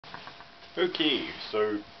Okay,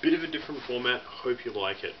 so bit of a different format. Hope you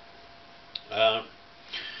like it. Uh,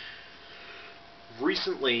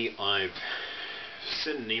 Recently, I've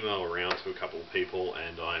sent an email around to a couple of people,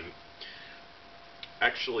 and I'm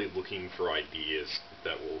actually looking for ideas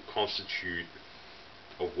that will constitute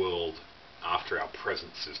a world after our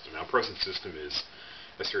present system. Our present system is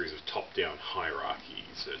a series of top-down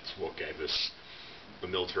hierarchies. It's what gave us the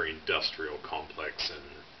military-industrial complex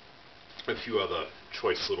and a few other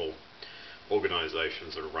choice little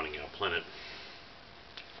organizations that are running our planet.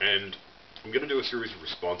 And I'm going to do a series of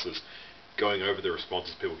responses going over the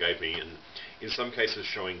responses people gave me, and in some cases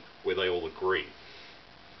showing where they all agree.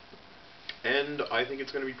 And I think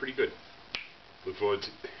it's going to be pretty good. Look forward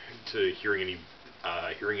to hearing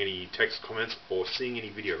any text comments or seeing any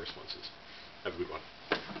video responses. Have a good one.